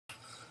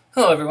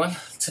Hello everyone.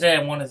 Today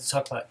I wanted to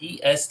talk about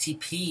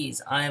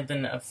ESTPs. I have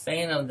been a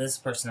fan of this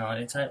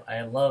personality type.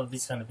 I love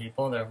these kind of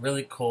people. They're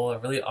really cool. They're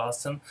really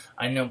awesome.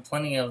 I know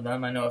plenty of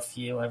them. I know a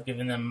few. I've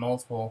given them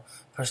multiple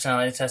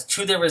personality tests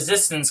to their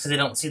resistance because they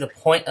don't see the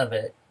point of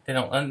it. They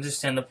don't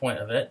understand the point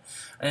of it.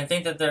 And I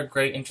think that they're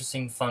great,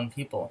 interesting, fun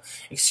people.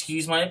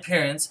 Excuse my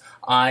appearance.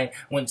 I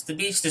went to the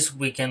beach this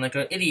weekend like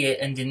an idiot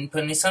and didn't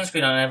put any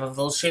sunscreen on. I have a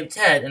little shaved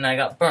head and I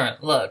got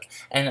burnt. Look.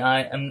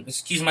 And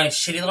excuse my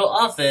shitty little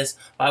office,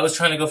 but I was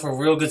trying to go for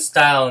real good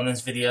style in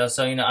this video.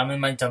 So, I'm in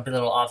my dumpy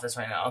little office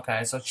right now.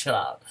 Okay, so chill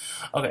out.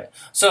 Okay,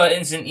 so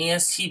it's an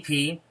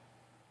ESTP.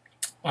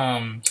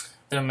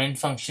 Their main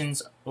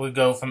functions would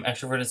go from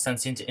extroverted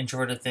sensing to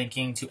introverted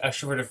thinking to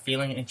extroverted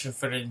feeling and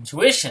introverted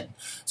intuition.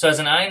 So as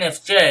an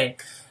INFJ,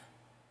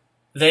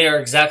 they are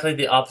exactly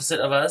the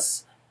opposite of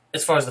us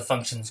as far as the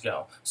functions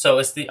go. So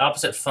it's the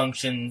opposite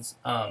functions.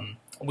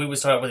 We would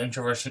start with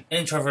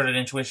introverted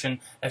intuition,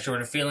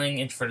 extroverted feeling,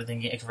 introverted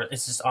thinking, extrovert.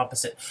 It's just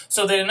opposite.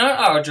 So they're not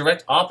our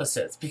direct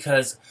opposites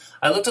because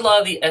I looked at a lot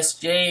of the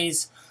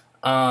SJs.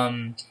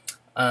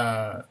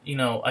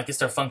 I guess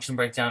their function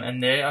breakdown,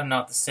 and they are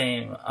not the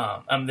same.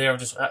 They are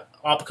just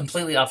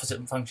completely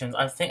opposite functions.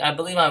 I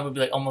believe I would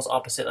be like almost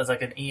opposite as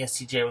like an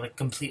ESTJ, or like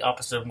complete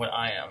opposite of what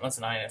I am. That's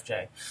an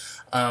INFJ.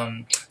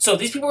 So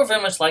these people are very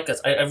much like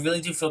us. I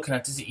really do feel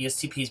connected to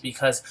ESTPs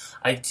because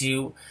I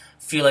do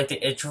feel like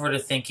the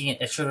introverted thinking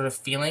and introverted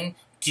feeling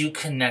do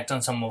connect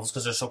on some levels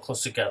because they're so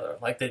close together.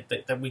 Like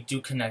that we do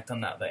connect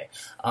on that way.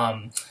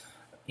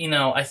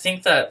 I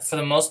think that for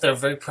the most, they're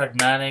very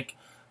pragmatic.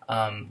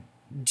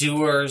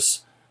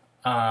 Doers,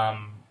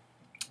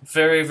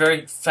 very,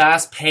 very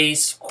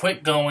fast-paced,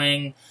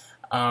 quick-going,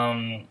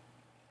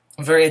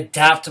 very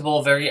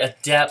adaptable, very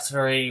adept,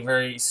 very,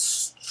 very,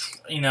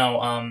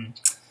 strong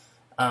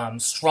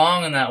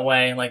in that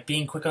way, like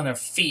being quick on their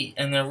feet,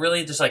 and they're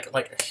really just like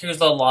here's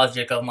the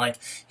logic. I'm like,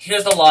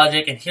 here's the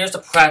logic, and here's the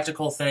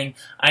practical thing.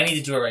 I need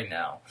to do it right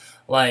now.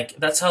 Like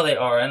that's how they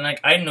are, and like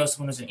I know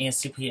someone who's an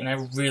ESTP, and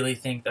I really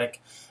think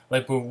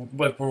we're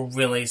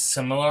really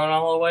similar in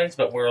all the ways,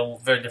 but we're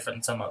very different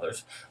in some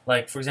others.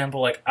 Like for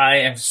example, like I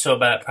am so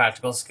bad at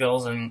practical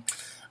skills and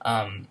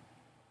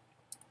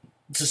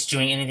just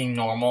doing anything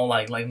normal,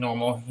 like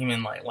normal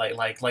human,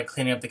 like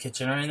cleaning up the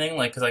kitchen or anything,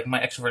 because my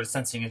extroverted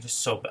sensing is just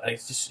so bad.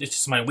 It's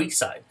just my weak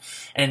side,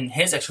 and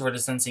his extroverted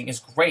sensing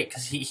is great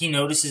because he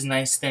notices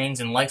nice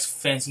things and likes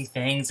fancy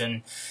things,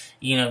 and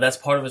that's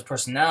part of his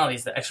personality.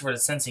 Is the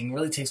extroverted sensing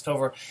really takes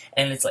over,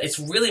 and it's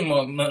really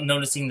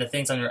noticing the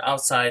things on your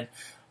outside.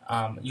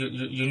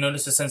 You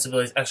notice the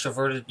sensibilities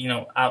extroverted,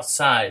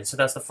 outside. So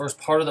that's the first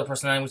part of the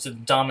personality, which is the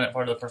dominant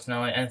part of the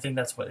personality. And I think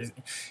that's what is,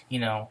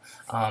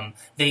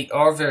 they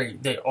are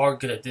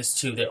good at this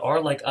too. They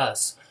are like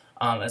us,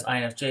 as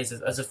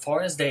INFJs, as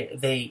far as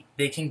they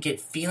can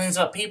get feelings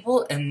about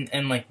people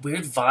and like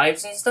weird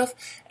vibes and stuff,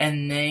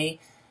 and they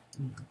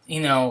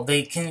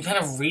can kind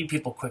of read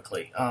people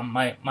quickly.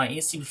 My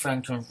ESTP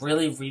friend can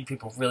really read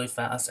people really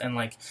fast and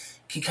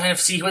can kind of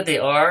see what they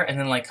are, and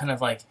then I kind of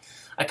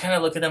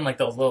look at them like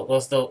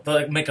they'll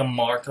like make a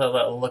mark.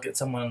 They'll look at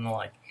someone and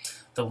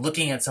they're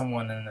looking at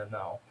someone and then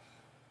they'll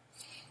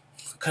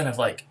kind of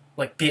like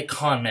be a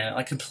con man.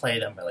 I can play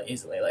them really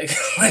easily. Like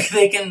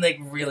they can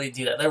really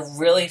do that. They're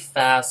really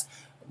fast,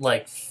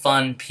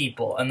 fun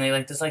people, and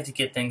they just like to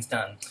get things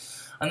done.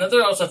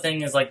 Another also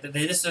thing is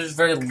they're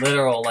very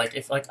literal.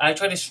 If I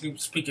try to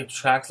speak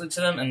abstractly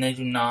to them and they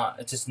do not,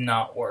 it does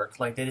not work.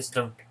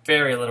 They're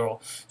very literal.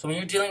 So when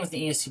you're dealing with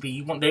the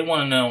ESTP, they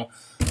want to know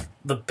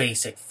the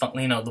basic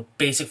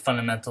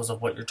fundamentals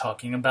of what you're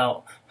talking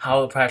about,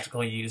 how the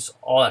practical use,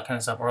 all that kind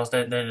of stuff, or else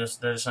they're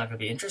just not going to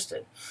be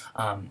interested.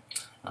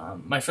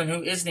 My friend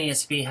who is an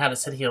ESTP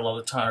said he had a lot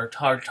of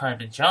hard time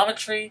in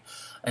geometry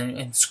and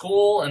in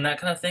school and that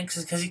kind of thing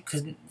because he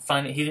couldn't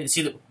find it. He didn't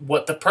see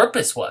what the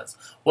purpose was,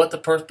 what the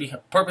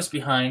purpose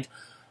behind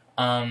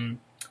geometry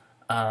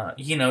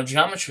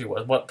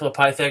was, what the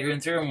Pythagorean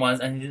theorem was,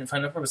 and he didn't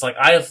find a purpose.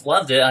 I have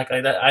loved it.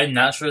 I'm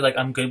naturally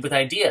I'm good with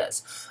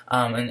ideas.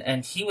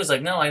 And he was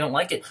like, no, I don't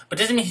like it. But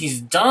it doesn't mean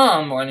he's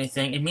dumb or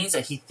anything. It means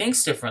that he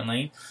thinks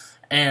differently,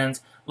 and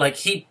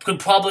he could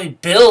probably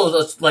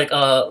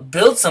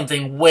build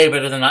something way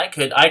better than I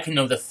could. I can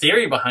know the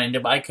theory behind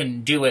it, but I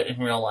couldn't do it in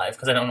real life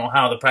because I don't know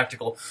how the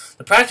practical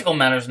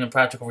matters and the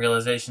practical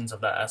realizations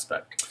of that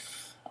aspect.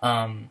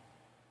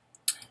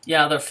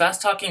 Yeah, they're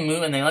fast-talking,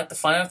 move, and they like the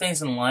finer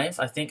things in life.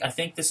 I think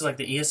this is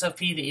the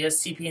ESFP, the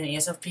ESTP, and the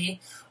ESFP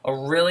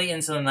are really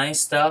into the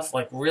nice stuff,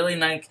 really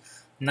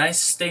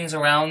nice things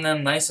around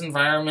them, nice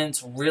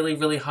environments, really,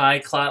 really high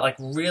class,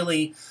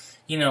 really,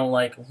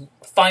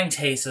 fine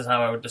taste is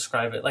how I would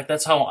describe it.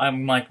 That's how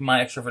I'm my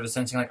extroverted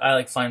sensing. I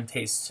like fine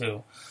taste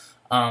too.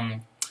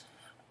 And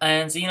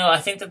I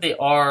think that they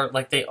are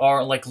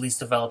least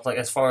developed.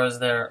 As far as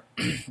their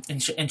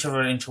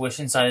introverted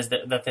intuition side is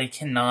that they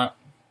cannot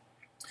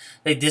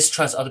they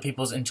distrust other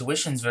people's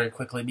intuitions very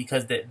quickly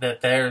because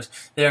their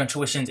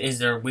intuitions is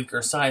their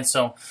weaker side.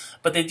 So,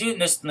 but they do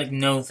just like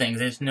know things.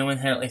 They just know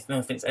inherently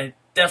know things. I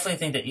definitely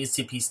think that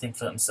ESTPs think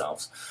for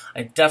themselves.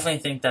 I definitely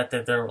think that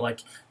they're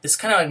like this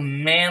kind of like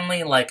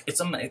manly, like it's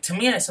to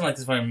me I seem like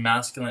this very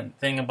masculine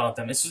thing about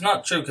them. It's just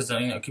not true because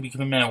it could be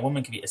man or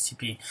woman, could be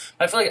ESTP.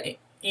 But I feel like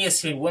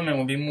ESTP women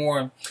would be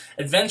more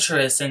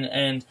adventurous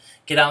and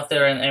get out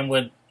there and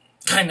would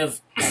kind of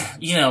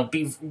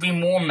be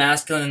more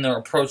masculine in their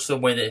approach to the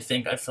way they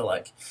think. I feel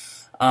like,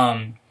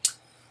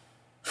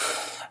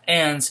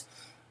 and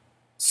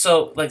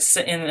so like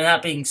and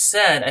that being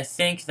said, I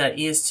think that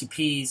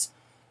ESTPs.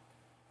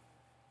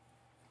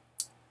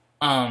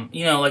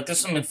 Like there's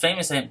some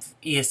famous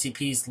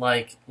ESTPs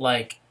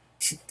like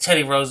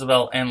Teddy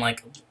Roosevelt and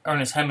like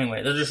Ernest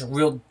Hemingway. They're just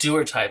real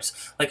doer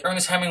types. Like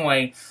Ernest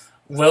Hemingway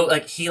wrote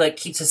he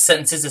keeps his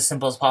sentences as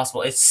simple as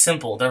possible. It's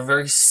simple. They're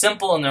very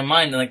simple in their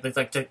mind. And like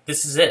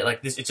this is it.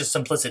 Like this, it's just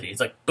simplicity. It's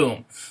like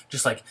boom,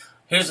 just like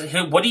here.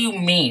 What do you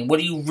mean?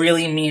 What do you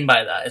really mean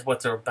by that? Is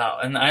what they're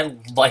about. And I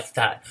like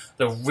that.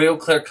 They're real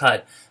clear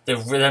cut. They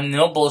have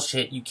no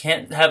bullshit. You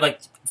can't have like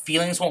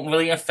feelings won't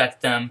really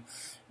affect them.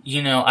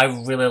 I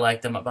really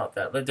like them about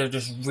that. Like, they're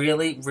just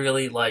really,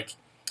 really, like,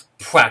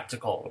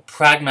 practical.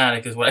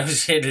 Pragmatic is what I would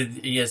say to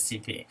the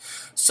ESTP.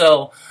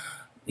 So,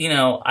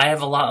 I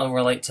have a lot to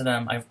relate to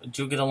them. I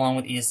do get along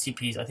with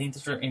ESTPs. I think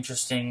that they're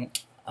interesting.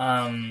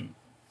 I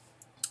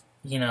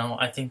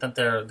think that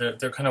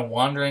they're kind of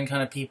wandering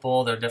kind of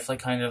people. They're definitely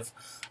kind of,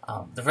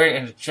 they're very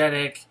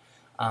energetic,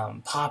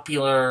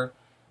 popular,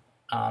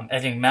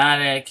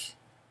 enigmatic,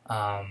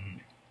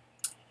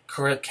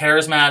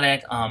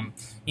 charismatic,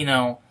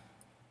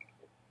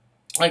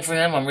 like for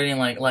them, I'm reading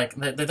like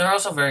they're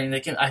also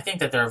I think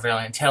that they're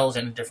very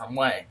intelligent in a different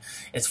way,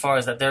 as far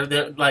as that they're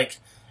like.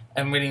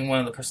 I'm reading one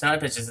of the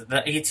personality pitches. The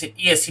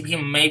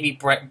ESTP may be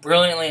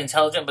brilliantly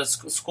intelligent, but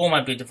school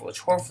might be a difficult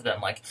chore for them.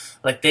 Like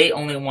they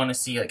only want to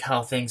see like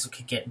how things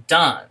could get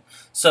done.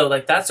 So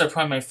like that's their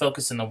primary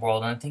focus in the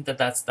world, and I think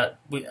that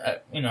we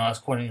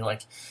according to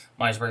like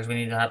Myers-Briggs, we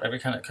need to have every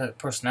kind of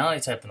personality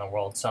type in the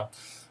world. So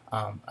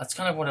that's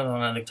kind of what I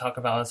want to talk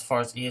about as far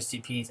as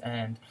ESTPs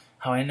and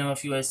how I know a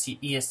few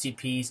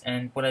ESTPs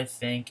and what I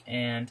think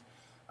and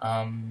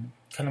kind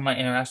of my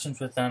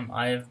interactions with them.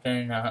 I've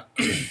been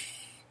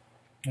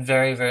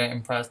very, very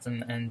impressed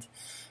and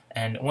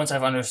once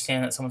I've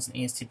understand that someone's an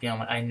ESTP,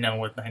 I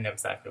know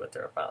exactly what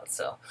they're about.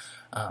 So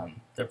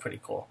they're pretty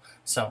cool.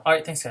 So all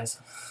right, thanks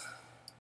guys.